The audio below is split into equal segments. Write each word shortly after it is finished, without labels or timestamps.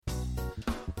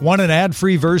Want an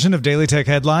ad-free version of Daily Tech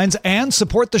Headlines and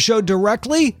support the show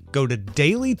directly? Go to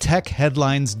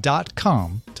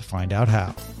dailytechheadlines.com to find out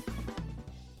how.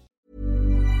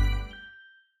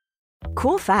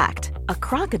 Cool fact, a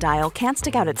crocodile can't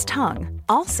stick out its tongue.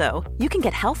 Also, you can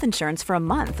get health insurance for a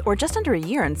month or just under a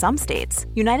year in some states.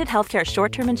 United Healthcare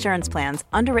short-term insurance plans,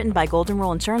 underwritten by Golden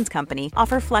Rule Insurance Company,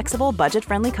 offer flexible,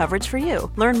 budget-friendly coverage for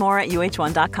you. Learn more at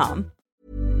uh1.com.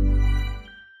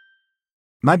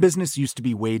 My business used to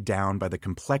be weighed down by the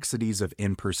complexities of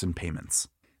in-person payments.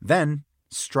 Then,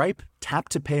 Stripe Tap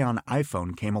to Pay on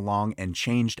iPhone came along and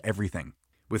changed everything.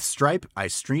 With Stripe, I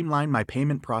streamlined my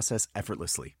payment process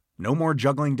effortlessly. No more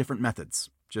juggling different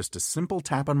methods. Just a simple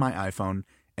tap on my iPhone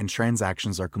and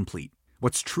transactions are complete.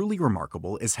 What's truly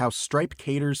remarkable is how Stripe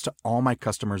caters to all my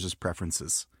customers'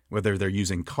 preferences. Whether they're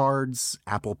using cards,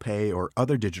 Apple Pay, or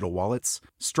other digital wallets,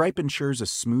 Stripe ensures a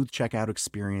smooth checkout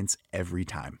experience every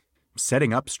time.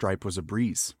 Setting up Stripe was a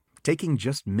breeze, taking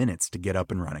just minutes to get up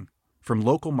and running. From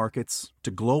local markets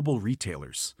to global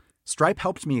retailers, Stripe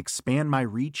helped me expand my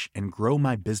reach and grow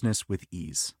my business with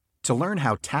ease. To learn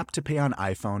how Tap to Pay on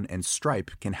iPhone and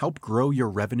Stripe can help grow your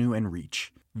revenue and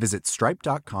reach, visit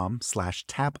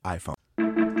stripe.com/tapiphone.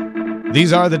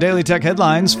 These are the Daily Tech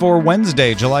Headlines for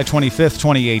Wednesday, July 25th,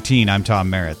 2018. I'm Tom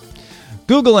Merritt.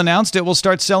 Google announced it will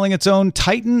start selling its own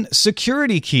Titan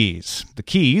security keys. The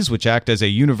keys, which act as a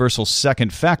universal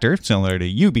second factor, similar to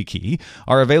YubiKey,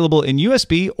 are available in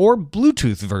USB or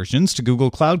Bluetooth versions to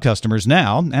Google Cloud customers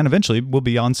now, and eventually will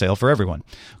be on sale for everyone.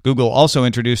 Google also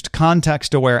introduced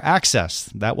context-aware access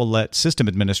that will let system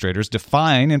administrators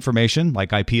define information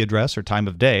like IP address or time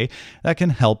of day that can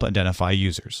help identify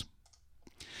users.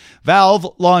 Valve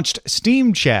launched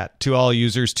Steam Chat to all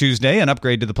users Tuesday, an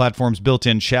upgrade to the platform's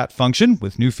built-in chat function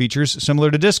with new features similar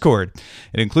to Discord.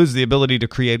 It includes the ability to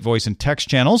create voice and text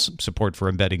channels, support for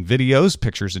embedding videos,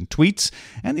 pictures, and tweets,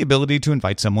 and the ability to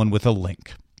invite someone with a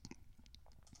link.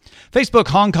 Facebook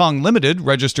Hong Kong Limited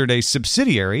registered a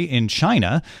subsidiary in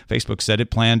China. Facebook said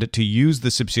it planned to use the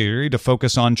subsidiary to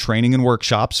focus on training and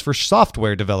workshops for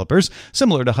software developers,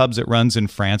 similar to hubs it runs in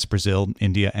France, Brazil,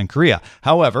 India, and Korea.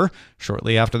 However,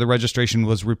 shortly after the registration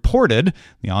was reported,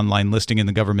 the online listing in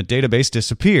the government database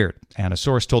disappeared, and a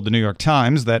source told the New York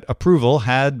Times that approval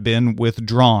had been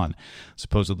withdrawn.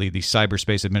 Supposedly, the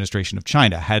Cyberspace Administration of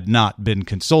China had not been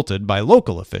consulted by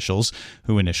local officials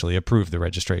who initially approved the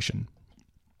registration.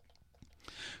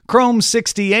 Chrome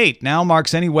 68 now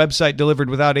marks any website delivered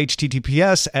without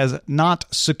HTTPS as not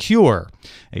secure.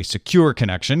 A secure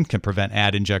connection can prevent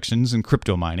ad injections and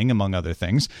crypto mining, among other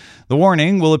things. The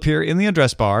warning will appear in the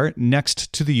address bar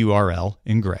next to the URL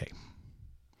in gray.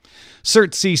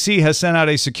 CertCC has sent out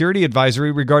a security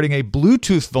advisory regarding a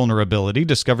Bluetooth vulnerability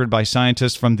discovered by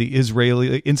scientists from the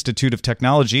Israeli Institute of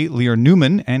Technology, Lear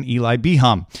Newman and Eli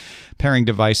Beham. Pairing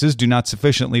devices do not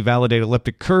sufficiently validate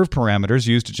elliptic curve parameters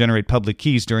used to generate public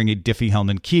keys during a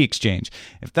Diffie-Hellman key exchange.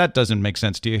 If that doesn't make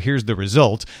sense to you, here's the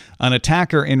result. An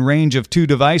attacker in range of two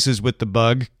devices with the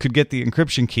bug could get the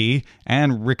encryption key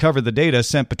and recover the data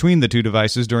sent between the two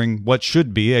devices during what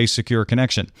should be a secure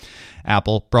connection.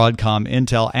 Apple, Broadcom,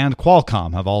 Intel, and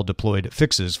Qualcomm have all deployed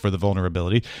fixes for the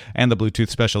vulnerability, and the Bluetooth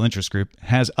Special Interest Group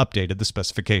has updated the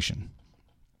specification.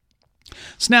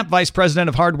 Snap Vice President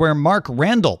of Hardware Mark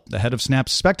Randall, the head of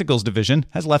Snap's Spectacles division,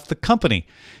 has left the company.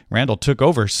 Randall took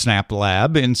over Snap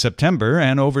Lab in September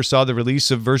and oversaw the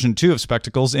release of version 2 of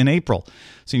Spectacles in April.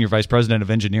 Senior Vice President of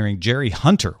Engineering Jerry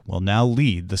Hunter will now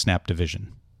lead the Snap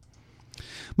division.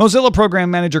 Mozilla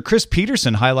Program Manager Chris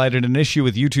Peterson highlighted an issue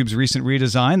with YouTube's recent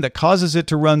redesign that causes it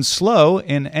to run slow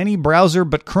in any browser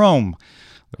but Chrome.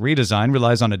 The redesign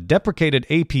relies on a deprecated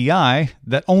API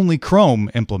that only Chrome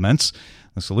implements.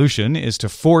 The solution is to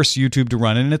force YouTube to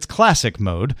run in its classic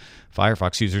mode.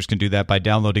 Firefox users can do that by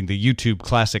downloading the YouTube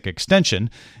Classic extension.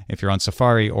 If you're on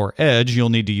Safari or Edge, you'll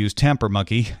need to use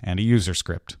TamperMonkey and a user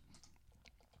script.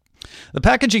 The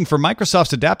packaging for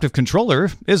Microsoft's Adaptive Controller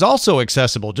is also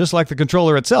accessible, just like the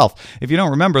controller itself. If you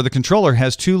don't remember, the controller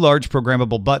has 2 large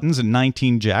programmable buttons and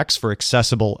 19 jacks for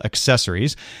accessible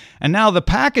accessories. And now the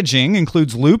packaging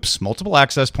includes loops, multiple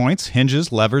access points,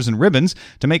 hinges, levers, and ribbons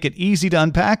to make it easy to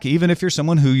unpack, even if you're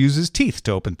someone who uses teeth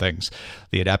to open things.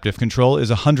 The Adaptive Control is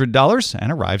 $100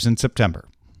 and arrives in September.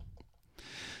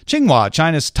 Tsinghua,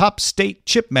 China's top state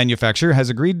chip manufacturer,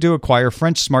 has agreed to acquire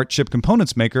French smart chip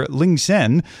components maker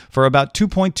Lingxen for about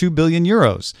 2.2 billion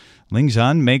euros.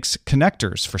 Lingxen makes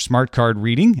connectors for smart card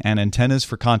reading and antennas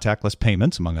for contactless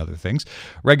payments, among other things.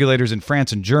 Regulators in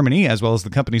France and Germany, as well as the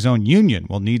company's own union,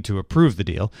 will need to approve the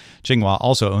deal. Tsinghua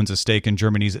also owns a stake in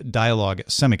Germany's Dialog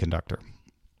Semiconductor.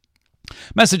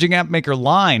 Messaging app maker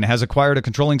Line has acquired a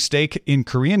controlling stake in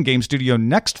Korean game studio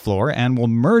Nextfloor and will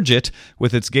merge it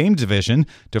with its game division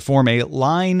to form a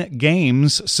Line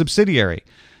Games subsidiary.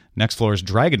 Nextfloor's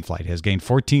Dragonflight has gained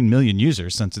 14 million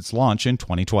users since its launch in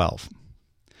 2012.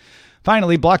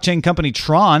 Finally, blockchain company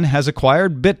Tron has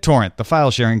acquired BitTorrent, the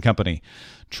file-sharing company.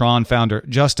 Tron founder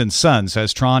Justin Sun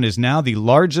says Tron is now the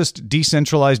largest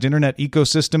decentralized internet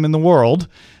ecosystem in the world.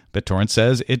 BitTorrent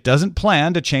says it doesn't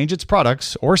plan to change its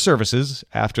products or services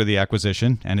after the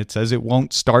acquisition, and it says it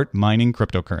won't start mining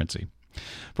cryptocurrency.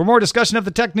 For more discussion of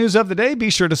the tech news of the day, be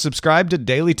sure to subscribe to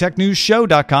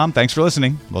dailytechnewsshow.com. Thanks for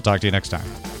listening. We'll talk to you next time.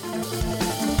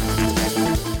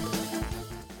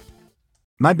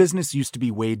 My business used to be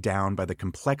weighed down by the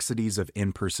complexities of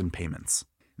in-person payments.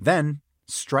 Then,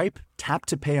 Stripe Tap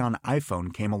to Pay on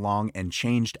iPhone came along and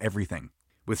changed everything.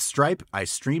 With Stripe, I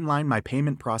streamlined my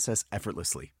payment process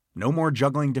effortlessly. No more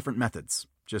juggling different methods.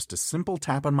 Just a simple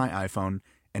tap on my iPhone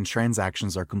and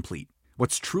transactions are complete.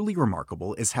 What's truly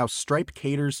remarkable is how Stripe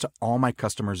caters to all my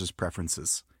customers'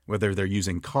 preferences. Whether they're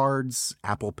using cards,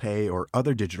 Apple Pay, or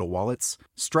other digital wallets,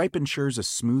 Stripe ensures a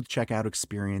smooth checkout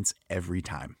experience every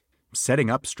time. Setting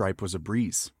up Stripe was a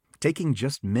breeze, taking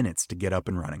just minutes to get up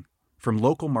and running. From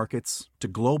local markets to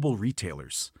global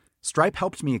retailers, Stripe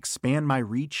helped me expand my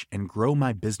reach and grow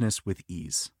my business with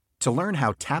ease. To learn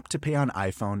how Tap to Pay on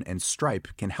iPhone and Stripe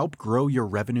can help grow your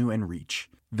revenue and reach,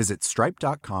 visit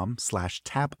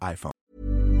stripe.com/tapiphone.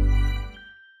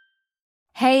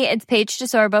 Hey, it's Paige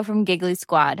DeSorbo from Giggly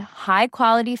Squad. High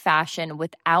quality fashion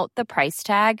without the price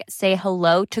tag. Say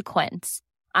hello to Quince.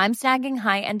 I'm snagging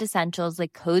high-end essentials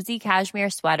like cozy cashmere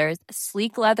sweaters,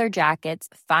 sleek leather jackets,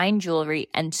 fine jewelry,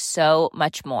 and so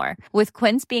much more. With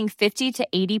Quince being 50 to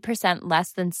 80%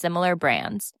 less than similar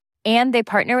brands. And they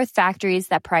partner with factories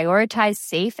that prioritize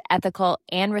safe, ethical,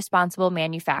 and responsible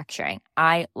manufacturing.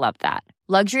 I love that.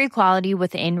 Luxury quality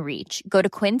within reach. Go to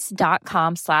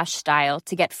quince.com/style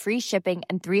to get free shipping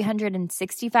and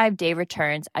 365-day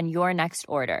returns on your next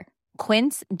order.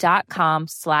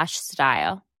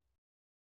 Quince.com/style.